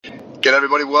G'day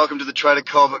everybody, welcome to the Trader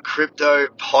Cobb Crypto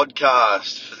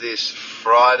Podcast for this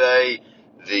Friday,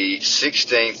 the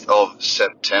 16th of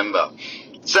September.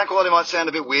 Sound quality might sound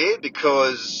a bit weird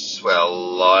because,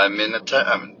 well, I'm in a taxi.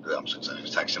 I'm not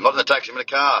in a taxi, I'm in a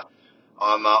car.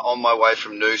 I'm on my way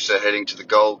from Noosa heading to the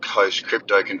Gold Coast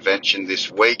Crypto Convention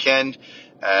this weekend.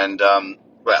 And,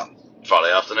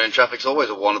 Friday afternoon traffic's always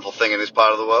a wonderful thing in this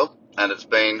part of the world. And it's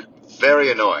been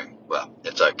very annoying. Well,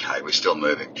 it's okay, we're still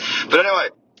moving. But anyway,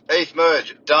 ETH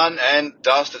merge, done and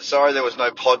dusted. Sorry there was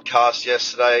no podcast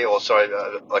yesterday,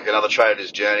 like another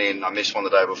trader's journey, and I missed one the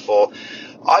day before.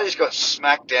 I just got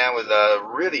smacked down with a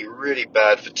really, really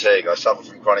bad fatigue. I suffer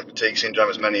from chronic fatigue syndrome,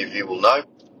 as many of you will know,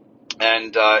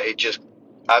 and it just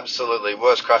absolutely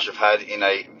worst crash I've had in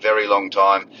a very long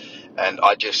time, and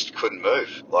I just couldn't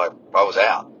move. Like, I was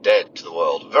out, dead to the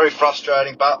world. Very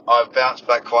frustrating, but I've bounced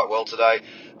back quite well today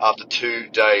after 2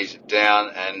 days down,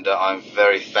 and I'm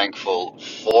very thankful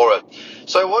for it.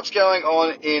 So what's going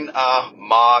on in our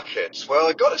markets? Well,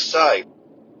 I've got to say,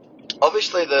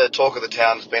 obviously the talk of the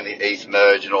town has been the ETH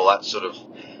merge and all that sort of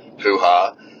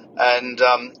hoo-ha, and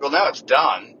now it's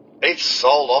done. ETH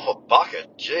sold off a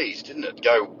bucket. Geez, didn't it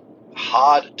go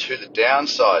hard to the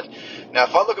downside? Now,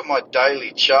 if I look at my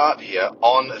daily chart here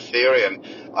on Ethereum,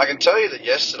 I can tell you that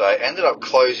yesterday ended up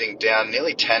closing down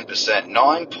nearly 10%,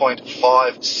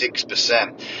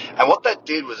 9.56%. And what that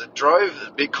did was it drove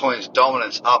Bitcoin's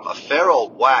dominance up a fair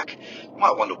old whack. You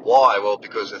might wonder why. Well,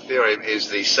 because Ethereum is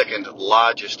the second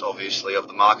largest, obviously, of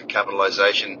the market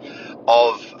capitalization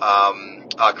of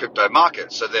our crypto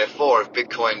market. So therefore, if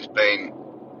Bitcoin's been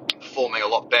performing a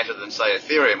lot better than, say,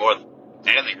 Ethereum, or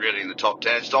anything really in the top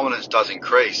 10, its dominance does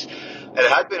increase. It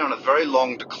had been on a very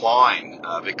long decline,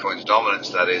 Bitcoin's dominance,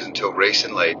 that is, until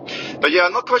recently. But yeah,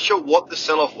 I'm not quite sure what the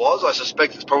sell-off was. I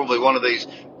suspect it's probably one of these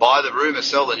buy the rumor,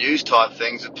 sell the news type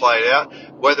things that played out.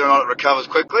 Whether or not it recovers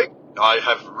quickly, I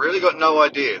have really got no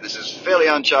idea. This is fairly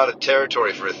uncharted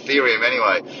territory for Ethereum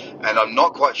anyway, and I'm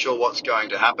not quite sure what's going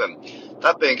to happen.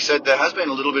 That being said, there has been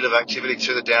a little bit of activity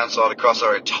to the downside across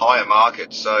our entire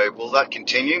market. So will that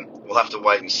continue? We'll have to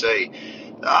wait and see.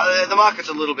 The market's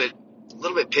a little bit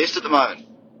pissed at the moment.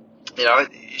 You know,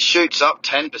 it shoots up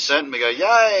 10% and we go,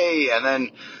 yay! And then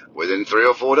within 3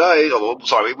 or 4 days, we went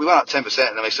up 10%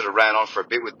 and then we sort of ran on for a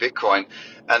bit with Bitcoin,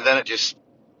 and then it just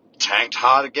tanked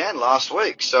hard again last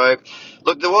week. So,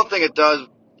 look, the one thing it does,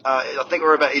 I think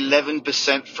we're about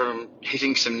 11% from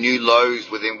hitting some new lows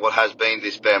within what has been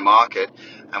this bear market,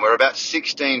 and we're about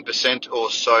 16% or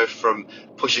so from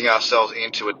pushing ourselves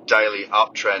into a daily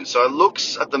uptrend. So it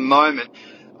looks at the moment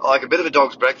like a bit of a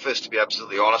dog's breakfast, to be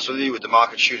absolutely honest with you, with the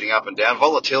market shooting up and down.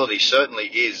 Volatility certainly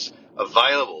is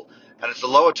available, and it's the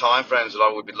lower time frames that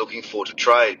I would be looking for to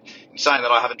trade. In saying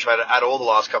that, I haven't traded at all the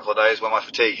last couple of days. When my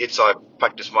fatigue hits, I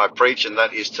practice my preach, and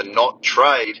that is to not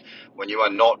trade when you are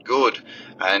not good.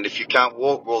 And if you can't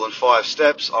walk more than 5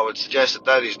 steps, I would suggest that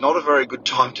that is not a very good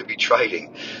time to be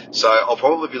trading. So I'll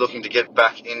probably be looking to get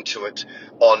back into it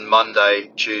on Monday,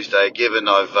 Tuesday, given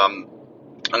I'm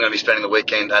going to be spending the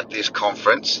weekend at this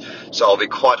conference, so I'll be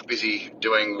quite busy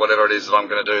doing whatever it is that I'm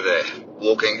going to do there,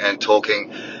 walking and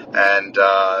talking and,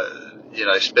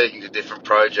 speaking to different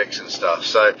projects and stuff.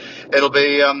 So it'll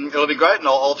be great, and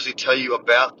I'll obviously tell you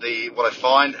about what I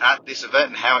find at this event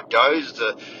and how it goes.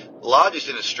 The largest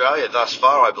in Australia thus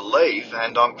far, I believe,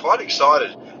 and I'm quite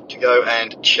excited to go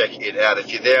and check it out.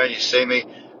 If you're there and you see me,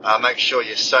 make sure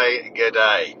you say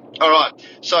g'day. All right,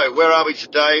 so where are we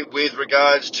today with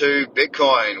regards to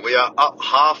Bitcoin? We are up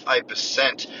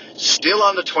 0.5%, still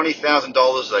under $20,000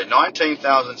 though.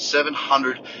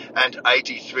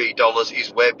 $19,783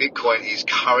 is where Bitcoin is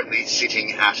currently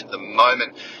sitting at the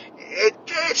moment.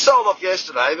 It sold off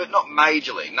yesterday, but not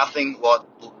majorly. Nothing like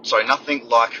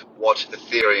what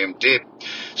Ethereum did.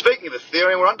 Speaking of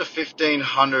Ethereum, we're under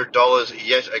 $1,500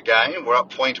 yet again. We're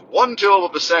up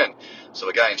 0.12%. So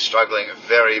again, struggling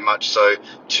very much so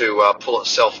to pull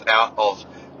itself out of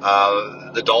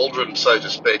the doldrums, so to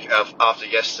speak, after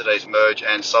yesterday's merge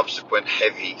and subsequent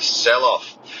heavy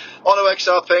sell-off. On to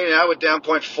XRP now, we're down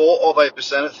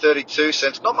 0.4% at 32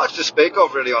 cents. Not much to speak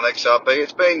of really on XRP.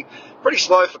 It's been pretty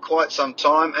slow for quite some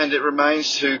time, and it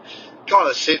remains to kind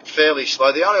of sit fairly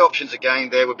slow. The only options again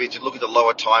there would be to look at the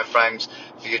lower time frames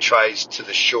for your trades to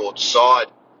the short side.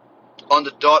 On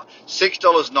the dot,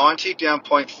 $6.90, down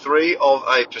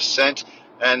 0.3%.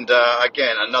 And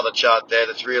again, another chart there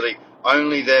that's really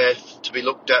only there to be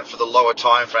looked at for the lower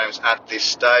time frames at this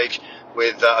stage,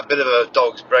 with a bit of a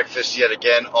dog's breakfast yet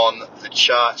again on the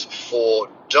charts for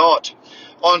DOT.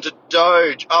 On to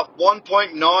Doge, up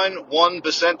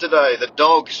 1.91% today. The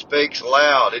dog speaks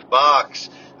loud. It barks.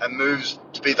 and moves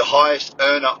to be the highest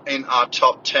earner in our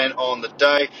top 10 on the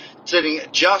day, sitting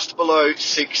just below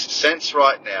 6 cents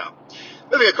right now.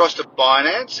 Moving across to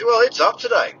Binance, well, it's up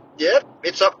today. Yep,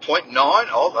 it's up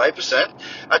 0.9%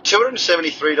 at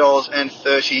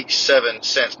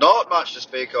 $273.37. Not much to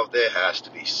speak of there, has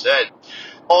to be said.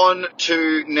 On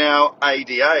to now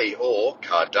ADA, or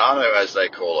Cardano as they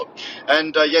call it.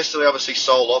 And yesterday obviously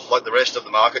sold off like the rest of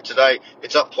the market. Today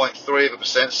it's up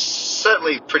 0.3%,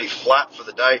 certainly pretty flat for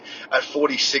the day at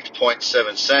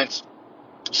 46.7 cents.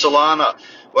 Solana,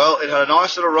 well, it had a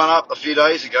nice little run up a few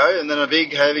days ago and then a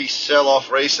big heavy sell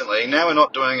off recently. Now we're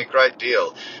not doing a great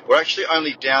deal. We're actually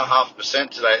only down 0.5%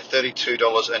 today at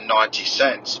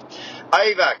 $32.90.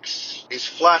 AVAX is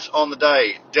flat on the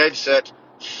day, dead set,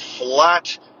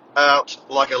 flat out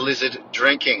like a lizard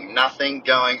drinking. Nothing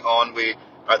going on. We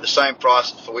are at the same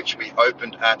price for which we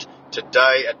opened at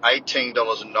today at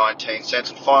 $18.19. And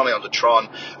finally on to Tron,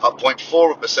 up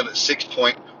 0.4% at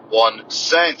 6.1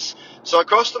 cents. So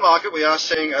across the market, we are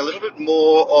seeing a little bit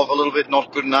more of a little bit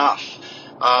not good enough.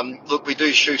 Look, we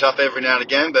do shoot up every now and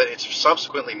again, but it's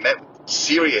subsequently met with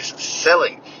serious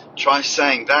selling. Try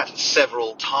saying that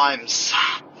several times.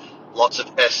 Lots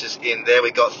of S's in there.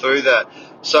 We got through that.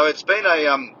 So it's been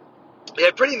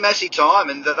a pretty messy time,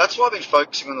 and that's why I've been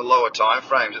focusing on the lower time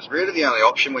frames. It's really the only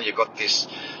option when you've got this,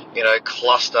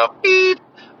 cluster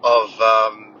of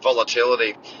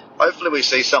volatility. Hopefully we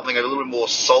see something a little bit more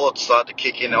solid start to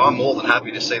kick in. Now, I'm more than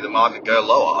happy to see the market go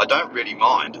lower. I don't really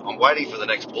mind. I'm waiting for the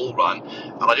next bull run,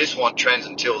 and I just want trends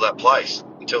until that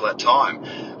time.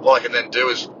 What I can then do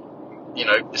is,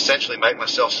 essentially make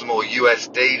myself some more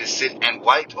USD to sit and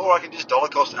wait, or I can just dollar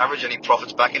cost average any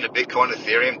profits back into Bitcoin,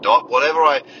 Ethereum, DOT, whatever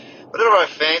I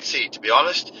fancy, to be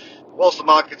honest. Whilst the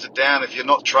markets are down, if you're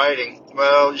not trading,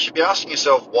 well, you should be asking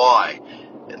yourself why.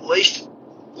 At least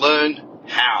learn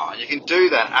how. And you can do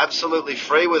that absolutely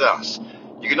free with us.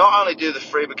 You can not only do the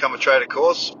free Become a Trader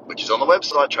course, which is on the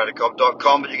website,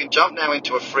 tradercobb.com, but you can jump now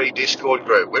into a free Discord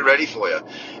group. We're ready for you.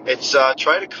 It's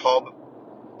Trader Cobb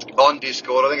on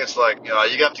Discord. I think it's like, you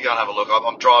have to go and have a look.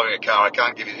 I'm driving a car. I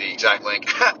can't give you the exact link.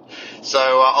 So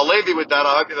I'll leave you with that.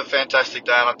 I hope you have a fantastic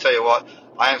day. And I'll tell you what,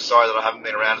 I am sorry that I haven't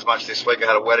been around as much this week. I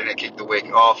had a wedding to kick the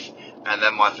week off, and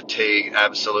then my fatigue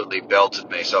absolutely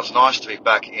belted me. So it's nice to be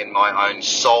back in my own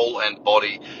soul and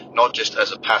body, not just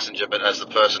as a passenger, but as the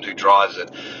person who drives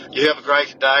it. You have a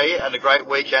great day and a great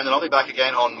weekend, and I'll be back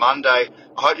again on Monday.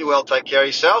 I hope you're well. Take care of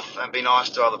yourself and be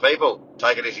nice to other people.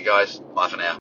 Take it easy, guys. Bye for now.